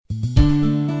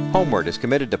Homeward is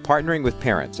committed to partnering with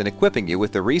parents and equipping you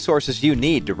with the resources you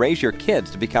need to raise your kids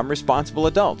to become responsible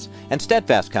adults. And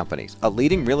Steadfast Companies, a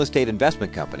leading real estate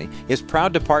investment company, is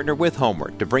proud to partner with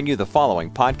Homeward to bring you the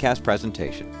following podcast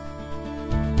presentation.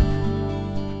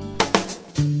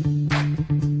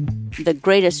 The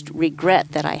greatest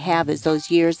regret that I have is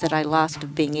those years that I lost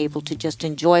of being able to just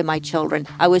enjoy my children.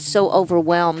 I was so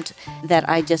overwhelmed that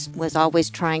I just was always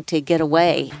trying to get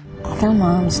away. Other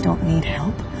moms don't need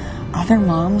help. Other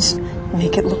moms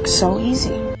make it look so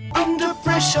easy. Under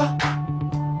pressure.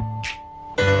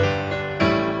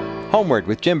 Homeward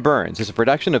with Jim Burns is a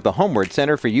production of the Homeward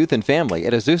Center for Youth and Family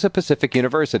at Azusa Pacific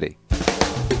University.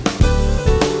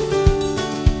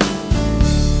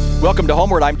 Welcome to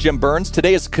Homeward. I'm Jim Burns.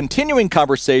 Today is a continuing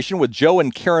conversation with Joe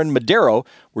and Karen Madero.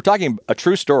 We're talking a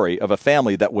true story of a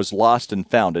family that was lost and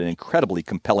found, an incredibly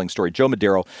compelling story. Joe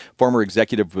Madero, former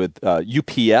executive with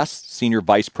UPS, Senior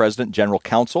Vice President, General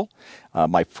Counsel.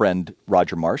 My friend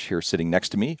Roger Marsh, here sitting next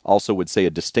to me, also would say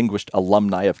a distinguished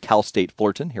alumni of Cal State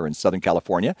Fullerton here in Southern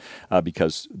California,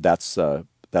 because that's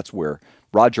where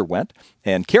Roger went.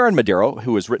 And Karen Madero,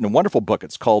 who has written a wonderful book.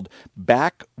 It's called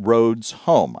Back Roads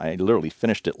Home. I literally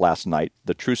finished it last night.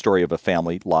 The true story of a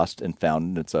family lost and found.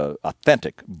 And it's an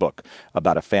authentic book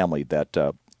about a family that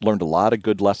learned a lot of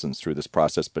good lessons through this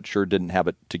process, but sure didn't have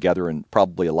it together, and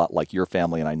probably a lot like your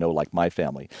family, and I know like my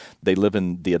family. They live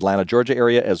in the Atlanta, Georgia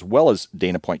area, as well as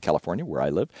Dana Point, California, where I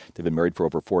live. They've been married for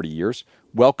over 40 years.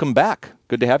 Welcome back.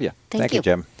 Good to have you. Thank you,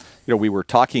 Jim. You know, we were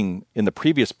talking in the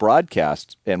previous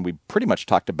broadcast, and we pretty much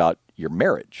talked about your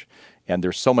marriage, and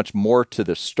there's so much more to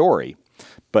this story.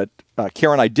 But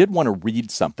Karen, I did want to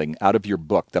read something out of your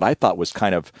book that I thought was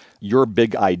kind of your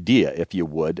big idea, if you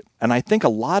would. And I think a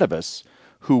lot of us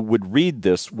who would read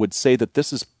this would say that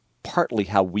this is partly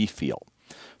how we feel.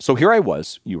 So here I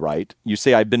was, you write, you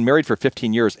say, I've been married for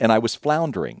 15 years and I was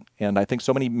floundering. And I think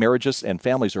so many marriages and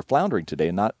families are floundering today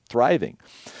and not thriving.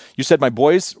 You said my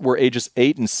boys were ages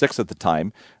 8 and 6 at the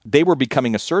time. They were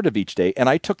becoming assertive each day, and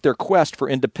I took their quest for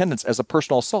independence as a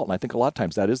personal assault. And I think a lot of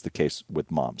times that is the case with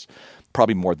moms,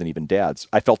 probably more than even dads.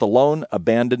 I felt alone,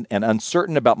 abandoned, and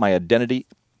uncertain about my identity,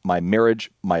 my marriage,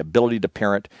 my ability to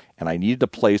parent, and I needed a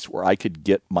place where I could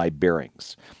get my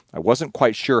bearings. I wasn't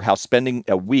quite sure how spending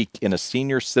a week in a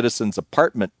senior citizen's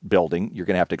apartment building, you're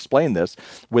going to have to explain this,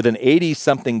 with an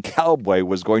 80-something cowboy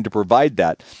was going to provide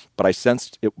that, but I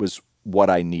sensed it was what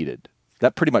I needed.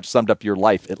 That pretty much summed up your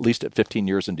life, at least at 15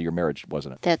 years into your marriage,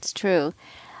 wasn't it? That's true.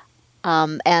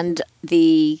 And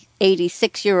the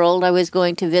 86-year-old I was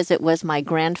going to visit was my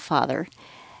grandfather.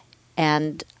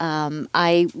 And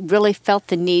I really felt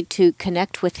the need to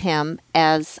connect with him,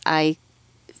 as I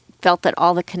felt that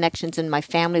all the connections in my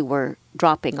family were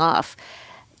dropping off.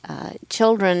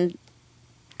 Children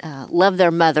love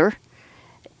their mother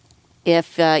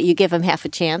if you give them half a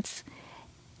chance.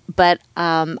 But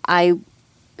I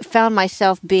found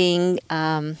myself being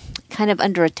kind of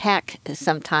under attack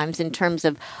sometimes in terms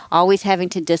of always having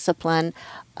to discipline.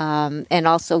 And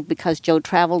also because Joe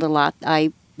traveled a lot,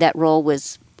 that role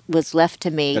was left to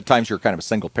me. At times you're kind of a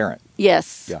single parent.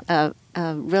 Yes. Yeah.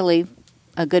 Really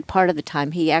a good part of the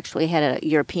time. He actually had a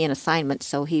European assignment,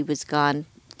 so he was gone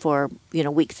for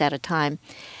weeks at a time.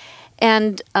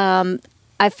 And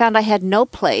I found I had no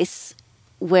place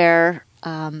where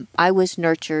I was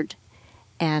nurtured,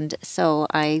 and so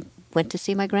I went to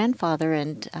see my grandfather,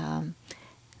 and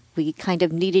we kind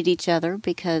of needed each other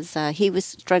because he was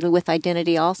struggling with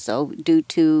identity also due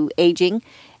to aging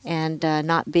and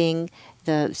not being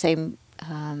the same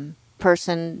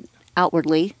person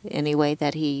outwardly, anyway,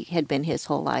 that he had been his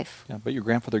whole life. Yeah, but your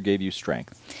grandfather gave you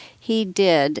strength. He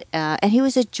did, and he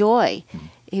was a joy. Mm-hmm.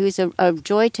 He was a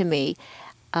joy to me.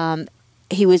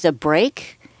 He was a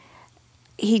break.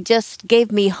 He just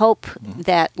gave me hope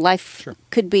that life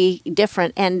could be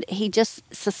different, and he just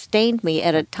sustained me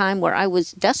at a time where I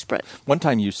was desperate. One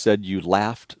time you said you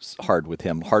laughed hard with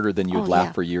him, harder than you'd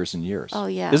laughed for years and years. Oh,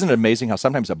 yeah. Isn't it amazing how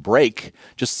sometimes a break,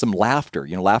 just some laughter,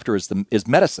 laughter is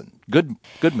medicine, good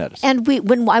medicine. And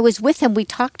when I was with him, we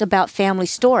talked about family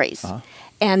stories. Uh-huh.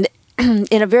 And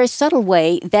in a very subtle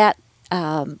way, that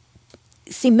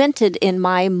cemented in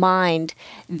my mind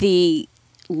the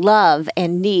love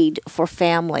and need for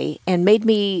family, and made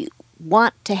me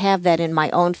want to have that in my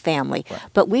own family. Right.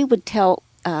 But we would tell,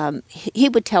 he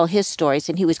would tell his stories,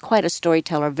 and he was quite a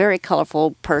storyteller, very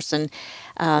colorful person,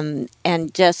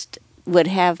 and just would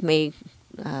have me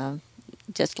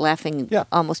just laughing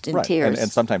almost in tears. And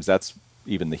sometimes that's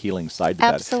even the healing side to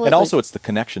Absolutely. that. And also it's the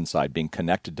connection side, being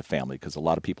connected to family, because a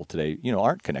lot of people today,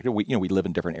 aren't connected. We live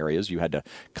in different areas. You had to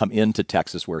come into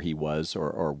Texas where he was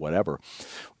or whatever.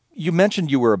 You mentioned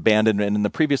you were abandoned, and in the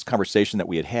previous conversation that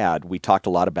we had, we talked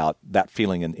a lot about that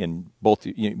feeling in both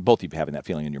of you having that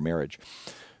feeling in your marriage.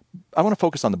 I want to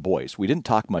focus on the boys. We didn't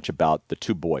talk much about the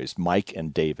two boys, Mike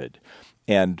and David.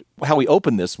 And how we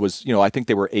opened this was, I think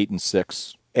they were 8 and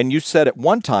 6. And you said at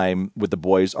one time with the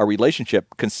boys, our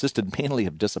relationship consisted mainly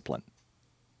of discipline.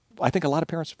 I think a lot of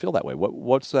parents feel that way.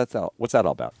 What's that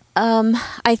all about?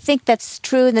 I think that's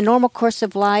true in the normal course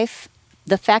of life.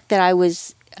 The fact that I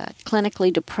was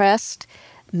clinically depressed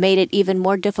made it even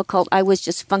more difficult. I was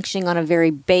just functioning on a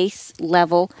very base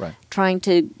level, right. Trying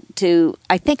to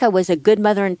I think I was a good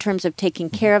mother in terms of taking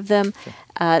care of them.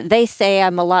 Sure. They say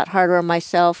I'm a lot harder on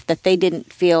myself, that they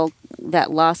didn't feel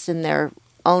that loss in their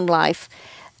own life.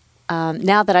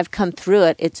 Now that I've come through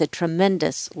it, it's a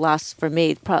tremendous loss for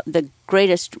me. The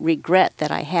greatest regret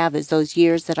that I have is those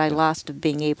years that I lost of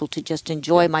being able to just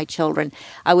enjoy my children.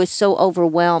 I was so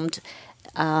overwhelmed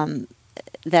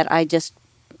that I just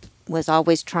was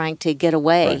always trying to get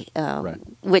away, right.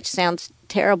 Which sounds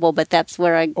terrible, but that's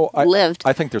where I lived.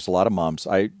 I think there's a lot of moms.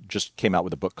 I just came out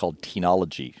with a book called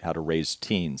Teenology, How to Raise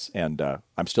Teens, and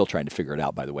I'm still trying to figure it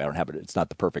out, by the way. I don't have it. It's not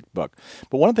the perfect book.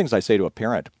 But one of the things I say to a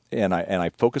parent, and I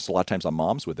focus a lot of times on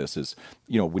moms with this, is,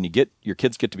 when your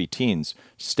kids get to be teens,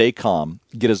 stay calm,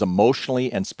 get as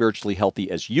emotionally and spiritually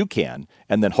healthy as you can,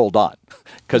 and then hold on,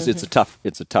 because it's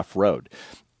a tough road.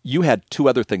 You had two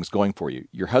other things going for you.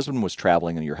 Your husband was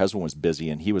traveling and your husband was busy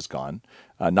and he was gone.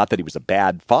 Not that he was a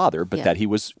bad father, but that he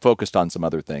was focused on some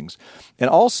other things. And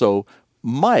also,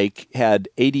 Mike had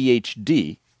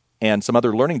ADHD and some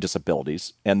other learning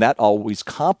disabilities, and that always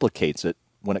complicates it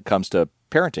when it comes to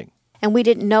parenting. And we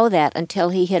didn't know that until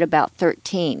he hit about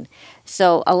 13.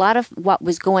 So a lot of what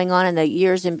was going on in the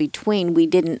years in between, we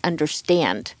didn't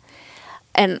understand.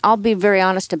 And I'll be very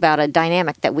honest about a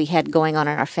dynamic that we had going on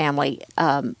in our family.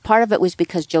 Part of it was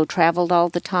because Joe traveled all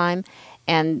the time,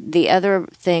 and the other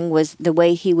thing was the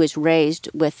way he was raised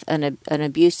with an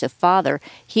abusive father.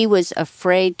 He was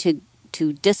afraid to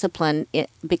discipline it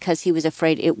because he was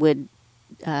afraid it would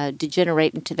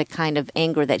degenerate into the kind of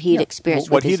anger that he'd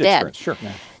experienced with his dad. Sure.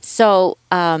 Yeah. So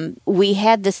we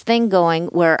had this thing going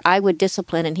where I would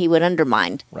discipline and he would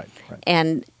undermine. Right.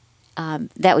 And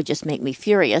that would just make me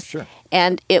furious. Sure.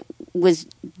 And it was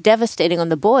devastating on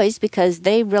the boys because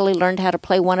they really learned how to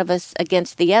play one of us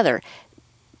against the other.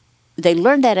 They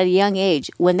learned that at a young age.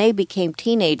 When they became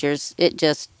teenagers, it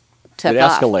just took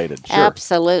off. It escalated. Sure.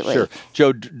 Absolutely. Sure.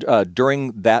 Joe,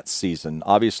 during that season,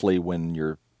 obviously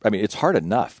it's hard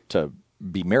enough to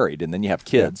be married, and then you have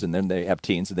kids, and then they have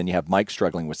teens, and then you have Mike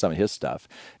struggling with some of his stuff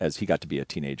as he got to be a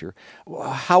teenager.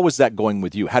 How was that going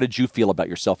with you? How did you feel about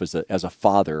yourself as a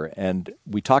father? And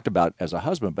we talked about as a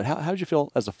husband, but how did you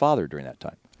feel as a father during that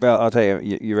time? Well, I'll tell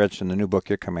you, you mentioned the new book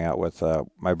you're coming out with.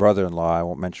 My brother-in-law, I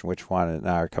won't mention which one, and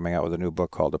I are coming out with a new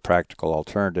book called The Practical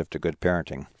Alternative to Good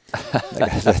Parenting. I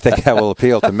think that will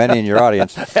appeal to many in your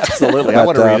audience. Absolutely. I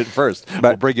want to read it first.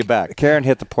 We'll bring you back. Karen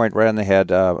hit the point right on the head.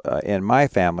 In my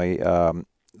family,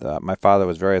 my father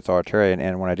was very authoritarian,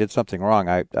 and when I did something wrong,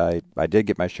 I did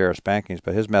get my share of spankings,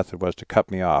 but his method was to cut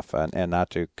me off and not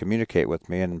to communicate with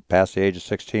me, and past the age of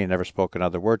 16, never spoke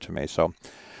another word to me. So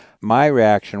my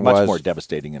reaction was... Much more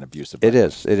devastating and abusive. It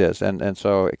is. And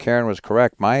so Karen was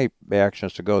correct. My reaction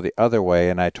is to go the other way,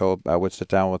 and I would sit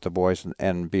down with the boys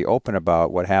and be open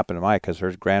about what happened to Mike, because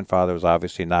her grandfather was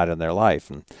obviously not in their life.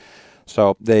 And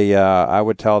so I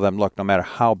would tell them, look, no matter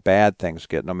how bad things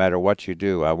get, no matter what you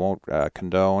do, I won't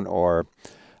condone or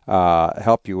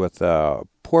help you with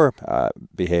poor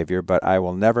behavior, but I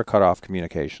will never cut off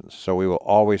communications. So we will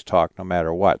always talk no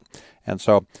matter what. And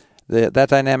so that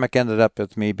dynamic ended up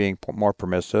with me being more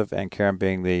permissive, and Karen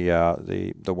being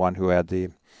the one who had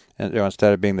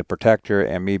instead of being the protector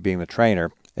and me being the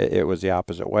trainer, it was the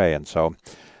opposite way. And so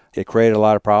it created a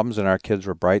lot of problems, and our kids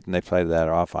were bright, and they played that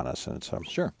off on us. And so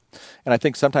sure. And I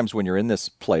think sometimes when you're in this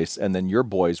place, and then your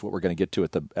boys, what we're going to get to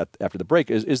after the break,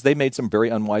 is they made some very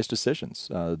unwise decisions.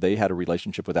 They had a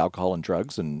relationship with alcohol and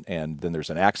drugs, and then there's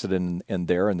an accident in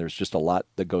there, and there's just a lot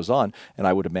that goes on. And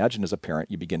I would imagine as a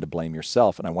parent, you begin to blame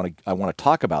yourself. And I want to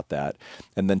talk about that,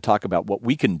 and then talk about what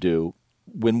we can do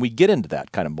when we get into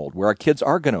that kind of mold, where our kids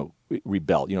are going to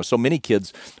rebel. So many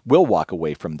kids will walk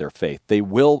away from their faith. They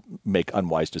will make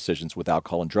unwise decisions with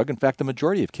alcohol and drug. In fact, the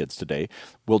majority of kids today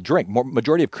will drink.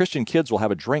 Majority of Christian kids will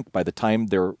have a drink by the time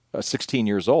they're 16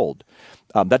 years old.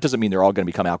 That doesn't mean they're all going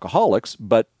to become alcoholics,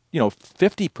 but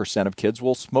 50% of kids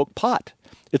will smoke pot.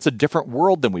 It's a different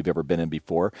world than we've ever been in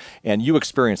before, and you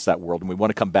experienced that world, and we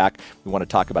want to come back. We want to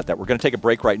talk about that. We're going to take a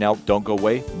break right now. Don't go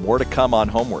away. More to come on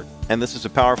Homeward. And this is a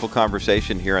powerful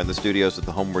conversation here in the studios at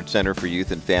the Homeward Center for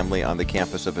Youth and Family on the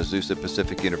campus of Azusa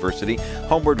Pacific University.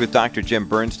 Homeward with Dr. Jim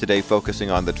Burns today,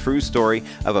 focusing on the true story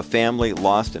of a family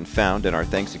lost and found. And our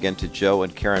thanks again to Joe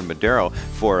and Karen Madero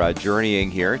for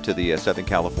journeying here to the Southern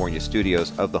California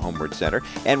studios of the Homeward Center.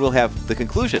 And we'll have the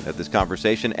conclusion of this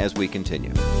conversation as we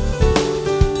continue.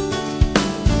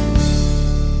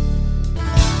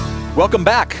 Welcome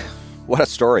back. What a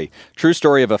story. True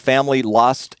story of a family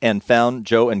lost and found.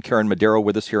 Joe and Karen Madero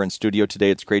with us here in studio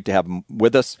today. It's great to have them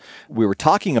with us. We were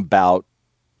talking about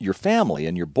your family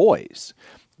and your boys.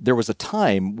 There was a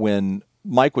time when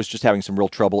Mike was just having some real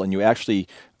trouble, and you actually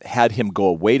had him go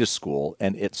away to school.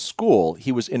 And at school,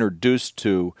 he was introduced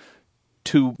to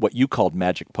what you called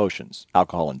magic potions,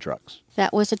 alcohol and drugs.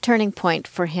 That was a turning point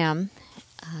for him.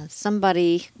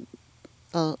 Somebody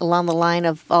along the line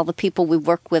of all the people we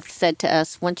work with said to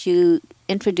us, once you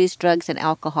introduce drugs and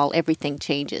alcohol, everything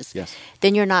changes. Yes.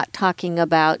 Then you're not talking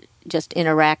about just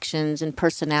interactions and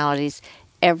personalities.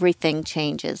 Everything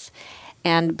changes.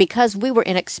 And because we were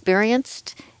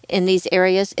inexperienced in these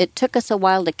areas, it took us a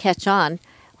while to catch on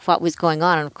what was going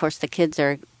on. And of course, the kids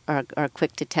are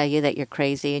quick to tell you that you're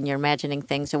crazy and you're imagining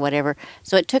things or whatever.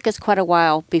 So it took us quite a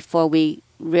while before we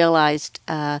realized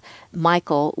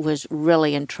Michael was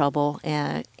really in trouble,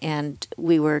 and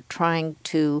we were trying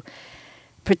to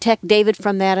protect David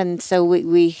from that, and so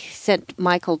we sent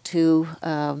Michael to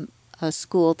a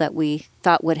school that we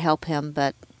thought would help him,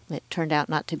 but it turned out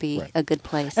not to be a good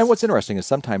place. And what's interesting is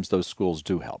sometimes those schools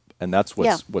do help, and that's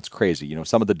what's crazy. You know,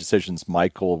 some of the decisions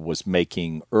Michael was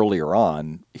making earlier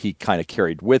on, he kind of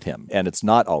carried with him, and it's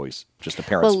not always just a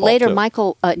parent's fault. Well, later,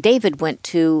 too. David went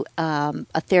to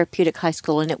a therapeutic high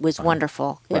school, and it was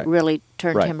wonderful. It really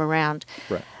turned him around.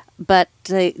 Right. But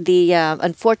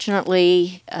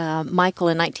unfortunately, Michael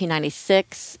in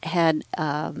 1996 had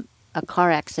a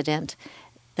car accident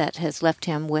that has left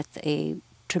him with a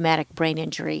traumatic brain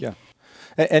injury. Yeah.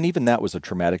 And even that was a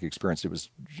traumatic experience. It was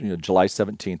July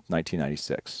 17th,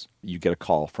 1996. You get a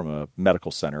call from a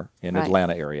medical center in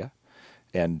Atlanta area,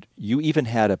 and you even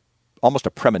had almost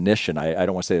a premonition. I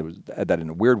don't want to say it was that in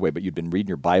a weird way, but you'd been reading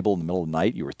your Bible in the middle of the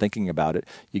night. You were thinking about it.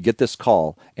 You get this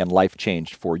call, and life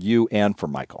changed for you and for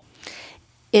Michael.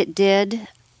 It did.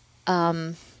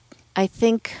 I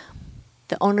think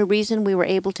the only reason we were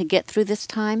able to get through this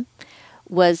time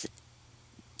was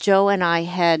Joe and I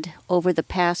had, over the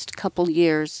past couple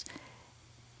years,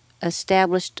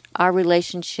 established our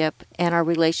relationship and our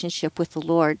relationship with the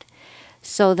Lord,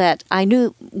 so that I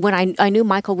knew when I knew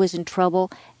Michael was in trouble,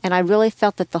 and I really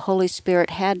felt that the Holy Spirit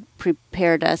had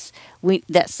prepared us,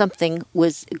 that something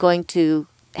was going to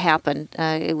happen.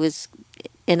 It was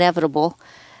inevitable.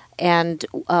 And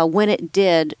when it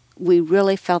did, we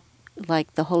really felt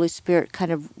like the Holy Spirit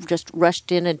kind of just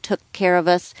rushed in and took care of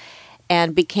us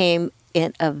and became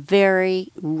a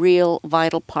very real,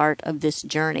 vital part of this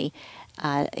journey,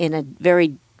 in a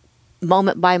very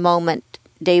moment-by-moment,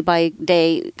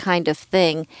 day-by-day kind of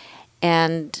thing.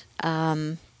 And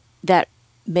that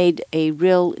made a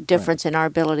real difference in our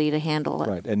ability to handle it.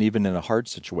 Right, and even in a hard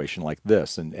situation like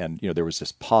this, and there was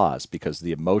this pause because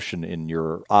the emotion in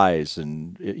your eyes,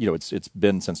 and it's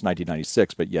been since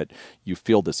 1996, but yet you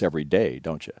feel this every day,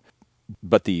 don't you?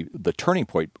 But the turning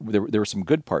point, there were some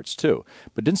good parts too,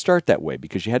 but it didn't start that way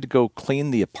because you had to go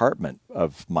clean the apartment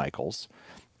of Michael's.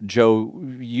 Joe,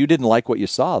 you didn't like what you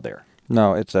saw there.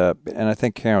 No, and I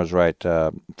think Karen was right.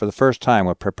 For the first time,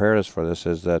 what prepared us for this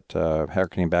is that,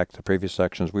 harkening back to the previous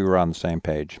sections, we were on the same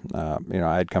page.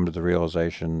 I had come to the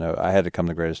realization, I had to come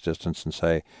the greatest distance and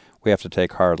say, we have to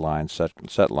take hard lines,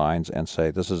 set lines, and say,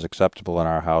 this is acceptable in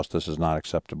our house, this is not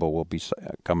acceptable. We'll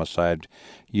come aside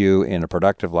you in a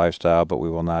productive lifestyle, but we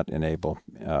will not enable.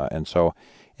 And so,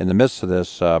 in the midst of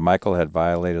this, Michael had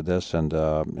violated this, and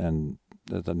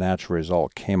the natural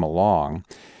result came along.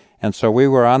 And so we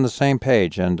were on the same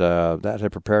page, and that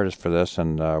had prepared us for this.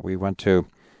 And we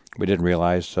didn't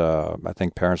realize, I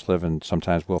think parents live in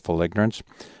sometimes willful ignorance.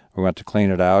 We went to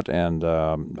clean it out, and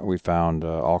we found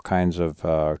all kinds of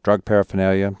drug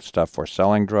paraphernalia, stuff for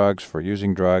selling drugs, for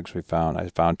using drugs. I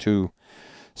found 2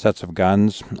 sets of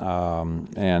guns.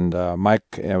 And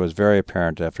Mike, it was very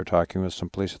apparent after talking with some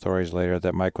police authorities later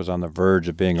that Mike was on the verge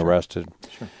of being arrested.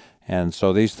 Sure. And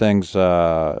so these things,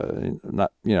 were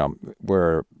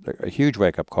a huge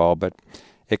wake-up call, but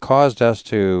it caused us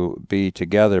to be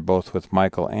together both with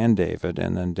Michael and David,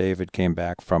 and then David came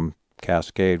back from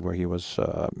Cascade where he was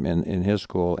in his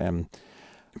school. And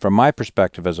from my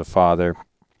perspective as a father,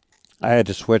 I had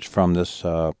to switch from this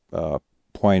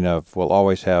point of we'll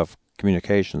always have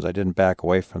communications. I didn't back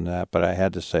away from that, but I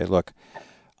had to say, look,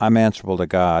 I'm answerable to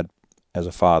God as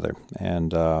a father,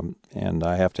 and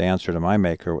I have to answer to my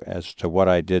Maker as to what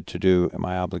I did to do and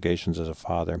my obligations as a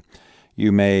father.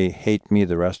 You may hate me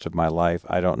the rest of my life.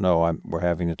 I don't know. We're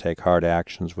having to take hard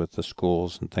actions with the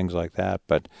schools and things like that,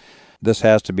 but this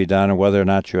has to be done, and whether or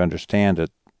not you understand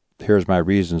it, here's my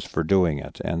reasons for doing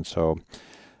it. And so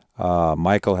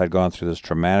Michael had gone through this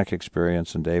traumatic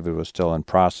experience, and David was still in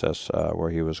process where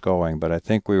he was going. But I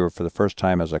think we were, for the first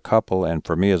time as a couple, and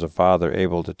for me as a father,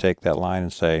 able to take that line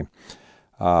and say,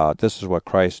 this is what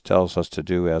Christ tells us to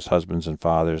do as husbands and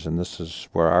fathers, and this is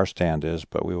where our stand is,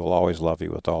 but we will always love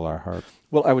you with all our heart.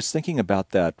 Well, I was thinking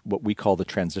about that, what we call the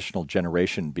transitional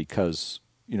generation, because,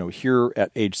 here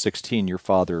at age 16, your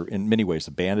father in many ways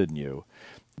abandoned you.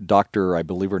 I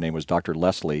believe her name was Dr.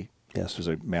 Leslie. Yes. Is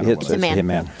a man. It's a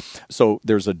man. So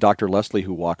there's a Dr. Leslie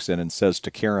who walks in and says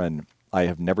to Karen, I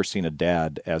have never seen a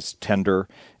dad as tender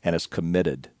and as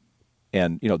committed.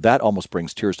 And, that almost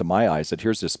brings tears to my eyes, that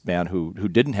here's this man who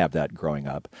didn't have that growing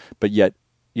up, but yet,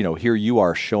 here you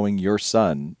are showing your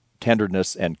son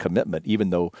tenderness and commitment, even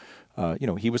though,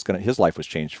 his life was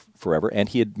changed forever, and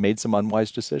he had made some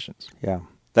unwise decisions. Yeah.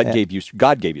 God gave you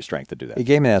strength to do that. He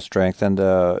gave me that strength, and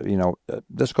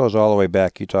this goes all the way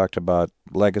back. You talked about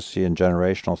legacy and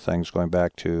generational things going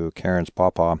back to Karen's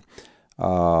papa.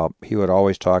 He would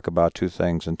always talk about two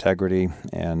things: integrity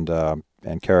and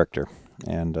character.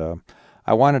 And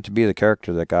I wanted to be the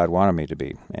character that God wanted me to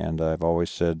be, and I've always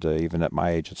said, even at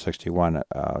my age at 61,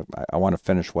 I want to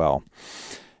finish well.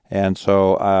 And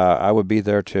so I would be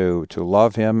there to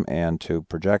love him and to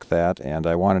project that, and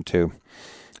I wanted to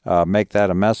make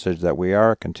that a message that we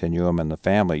are a continuum in the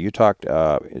family. You talked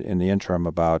in the interim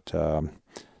about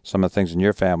some of the things in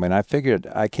your family, and I figured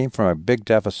I came from a big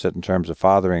deficit in terms of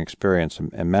fathering experience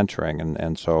and mentoring,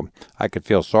 and so I could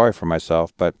feel sorry for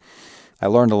myself, but I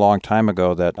learned a long time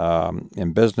ago that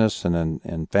in business and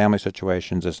in family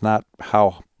situations, it's not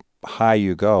how high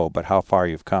you go, but how far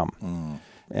you've come.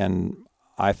 And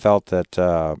I felt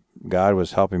that God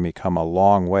was helping me come a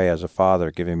long way as a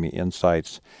father, giving me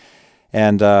insights.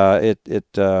 And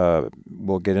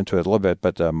we'll get into it a little bit,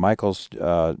 but Michael's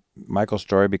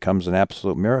story becomes an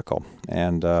absolute miracle.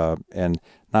 And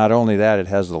not only that, it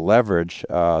has the leverage.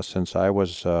 Since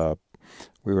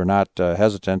we were not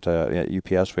hesitant. At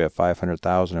UPS, we have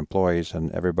 500,000 employees,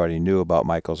 and everybody knew about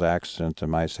Michael's accident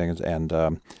and my things.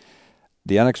 And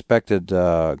the unexpected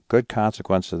good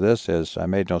consequence of this is I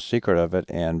made no secret of it,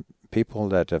 and people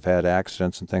that have had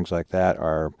accidents and things like that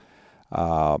are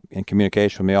in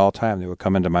communication with me all the time. They would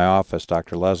come into my office.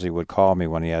 Dr. Leslie would call me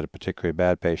when he had a particularly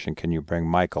bad patient. Can you bring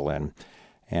Michael in?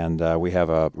 And we have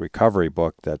a recovery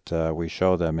book that we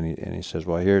show them, and he says,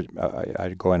 well, here, I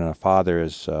go in, and a father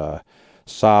is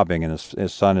sobbing, and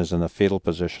his son is in the fetal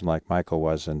position like Michael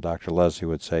was, and Dr. Leslie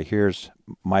would say, here's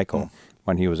Michael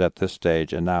when he was at this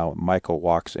stage, and now Michael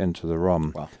walks into the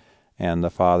room. Wow. And the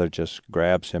father just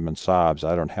grabs him and sobs.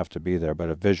 I don't have to be there, but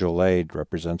a visual aid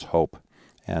represents hope.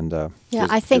 And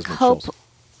I think hope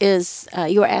is,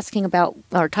 you were asking about,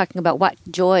 or talking about what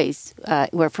joys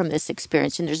were from this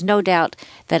experience, and there's no doubt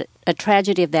that a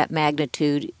tragedy of that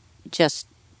magnitude just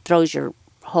throws your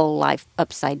whole life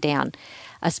upside down,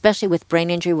 especially with brain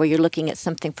injury, where you're looking at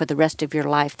something for the rest of your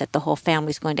life that the whole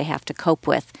family's going to have to cope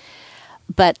with.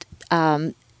 But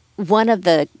one of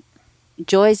the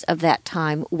joys of that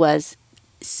time was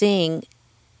seeing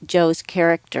Joe's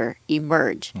character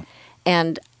emerge.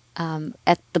 And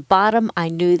at the bottom, I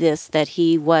knew that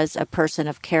he was a person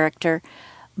of character,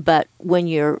 but when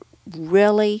you're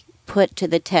really put to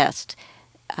the test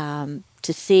to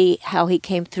see how he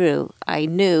came through, I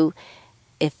knew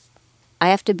if I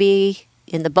have to be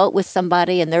in the boat with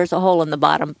somebody and there's a hole in the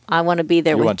bottom, I want to be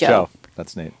there with Joe.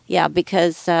 That's neat. Yeah,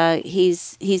 because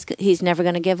he's never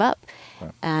going to give up.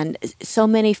 Right. And so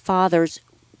many fathers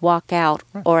walk out,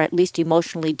 right, or at least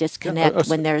emotionally disconnect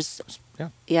when there's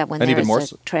when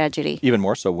there's a tragedy. Even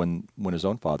more so when his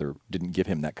own father didn't give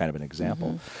him that kind of an example.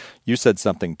 Mm-hmm. You said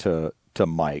something to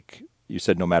Mike. You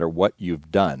said, no matter what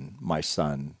you've done, my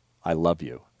son, I love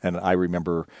you. And I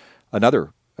remember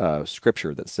another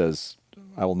scripture that says,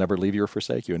 I will never leave you or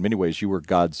forsake you. In many ways, you were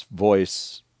God's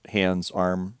voice, hands,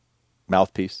 arm,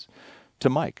 mouthpiece to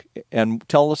Mike. And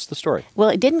tell us the story. Well,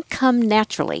 it didn't come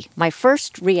naturally. My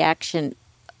first reaction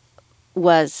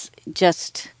was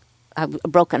just a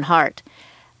broken heart.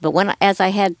 But as I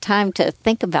had time to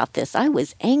think about this, I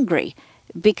was angry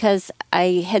because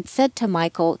I had said to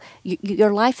Michael,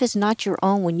 your life is not your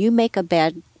own. When you make a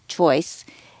bad choice,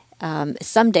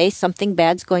 someday something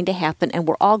bad's going to happen and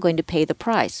we're all going to pay the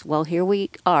price. Well, here we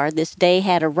are. This day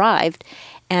had arrived,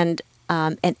 and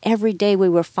And every day we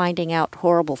were finding out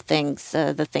horrible things,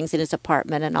 the things in his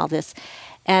apartment and all this.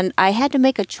 And I had to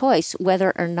make a choice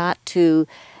whether or not to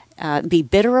be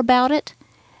bitter about it.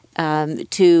 I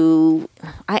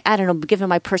don't know, given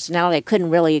my personality, I couldn't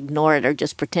really ignore it or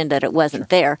just pretend that it wasn't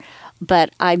there.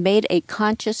 But I made a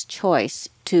conscious choice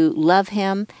to love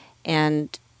him and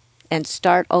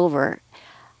start over.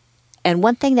 And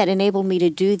one thing that enabled me to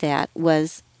do that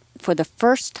was, for the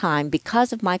first time,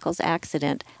 because of Michael's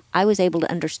accident, I was able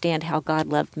to understand how God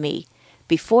loved me.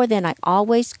 Before then, I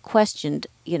always questioned,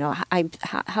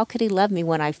 how could he love me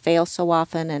when I fail so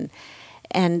often?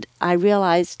 And I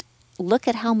realized, look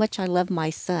at how much I love my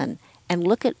son, and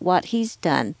look at what he's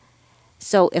done.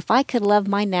 So if I could love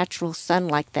my natural son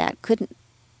like that,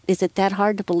 is it that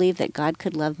hard to believe that God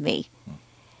could love me?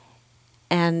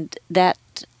 And that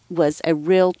was a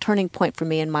real turning point for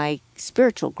me in my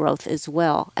spiritual growth as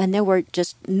well. And there were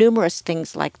just numerous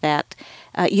things like that.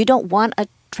 You don't want a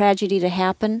tragedy to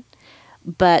happen,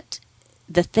 but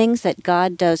the things that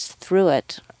God does through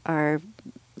it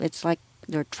it's like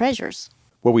they're treasures.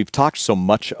 Well, we've talked so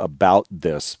much about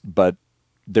this, but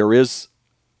there is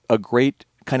a great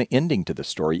kind of ending to the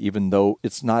story, even though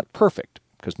it's not perfect,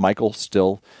 because Michael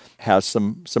still has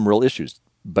some real issues,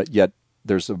 but yet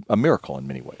there's a miracle in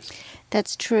many ways.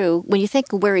 That's true. When you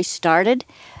think of where he started,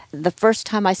 the first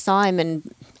time I saw him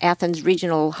in Athens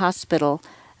Regional Hospital,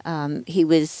 he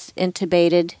was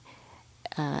intubated.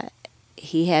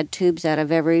 He had tubes out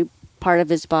of every part of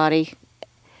his body.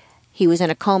 He was in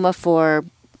a coma for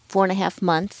 4.5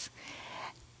 months.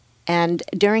 And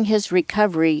during his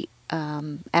recovery,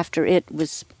 after it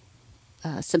was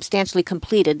substantially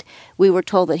completed, we were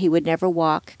told that he would never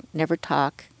walk, never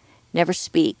talk, never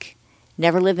speak,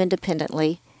 never live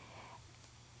independently.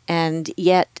 And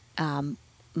yet,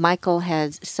 Michael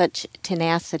has such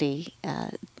tenacity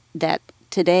that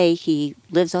today he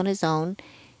lives on his own.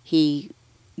 He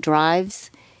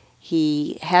drives.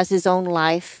 He has his own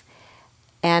life,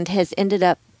 and has ended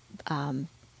up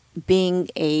being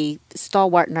a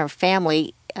stalwart in our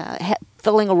family,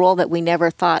 filling a role that we never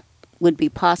thought would be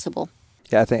possible.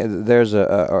 Yeah, I think there's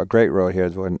a great road here.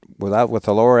 With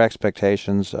the lower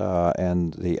expectations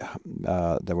and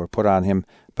that were put on him,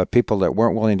 but people that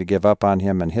weren't willing to give up on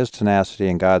him, and his tenacity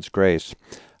and God's grace,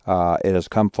 it has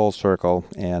come full circle.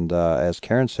 And as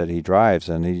Karen said, he drives,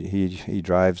 and he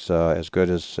drives as good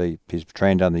as he's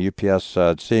trained on the UPS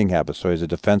seeing habits. So he's a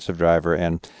defensive driver,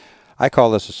 and I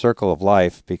call this a circle of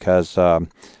life because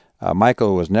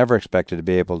Michael was never expected to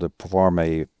be able to perform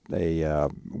a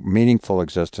meaningful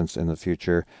existence in the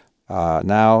future.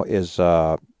 Now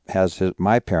has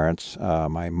my parents,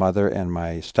 my mother and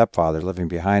my stepfather, living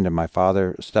behind him. My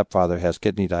stepfather has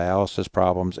kidney dialysis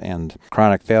problems and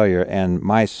chronic failure, and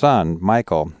my son,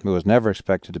 Michael, who was never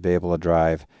expected to be able to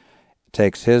drive,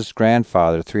 takes his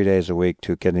grandfather 3 days a week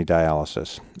to kidney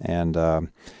dialysis. And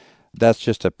that's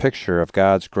just a picture of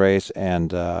God's grace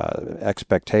and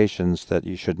expectations that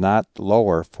you should not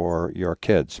lower for your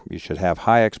kids. You should have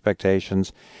high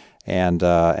expectations, and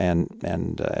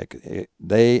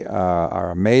they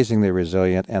are amazingly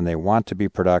resilient, and they want to be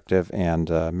productive. And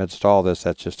amidst all this,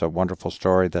 that's just a wonderful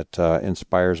story that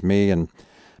inspires me and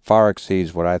far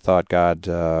exceeds what I thought God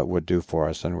would do for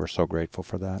us, and we're so grateful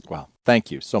for that. Wow.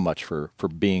 Thank you so much for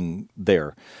being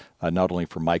there, not only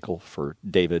for Michael, for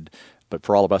David, but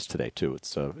for all of us today, too.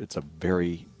 It's a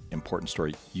very important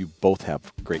story. You both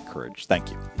have great courage.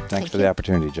 Thank you. Thanks for the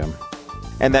opportunity, Jim.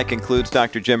 And that concludes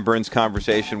Dr. Jim Burns'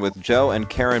 conversation with Joe and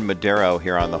Karen Madero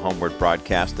here on the Homeward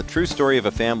broadcast. The true story of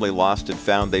a family lost and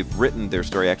found. They've written their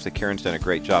story. Actually, Karen's done a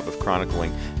great job of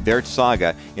chronicling their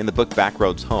saga in the book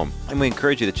Backroads Home. And we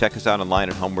encourage you to check us out online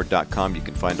at homeward.com. You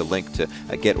can find a link to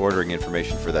get ordering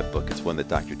information for that book. It's one that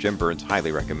Dr. Jim Burns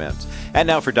highly recommends. And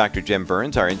now for Dr. Jim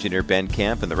Burns, our engineer Ben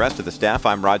Camp, and the rest of the staff,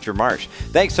 I'm Roger Marsh.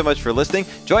 Thanks so much for listening.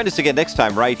 Join us again next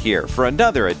time right here for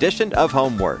another edition of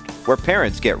Homeward, where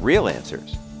parents get real answers.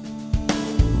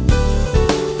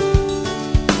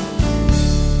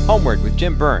 Homeward with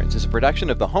Jim Burns is a production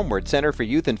of the Homeward Center for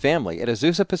Youth and Family at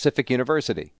Azusa Pacific University.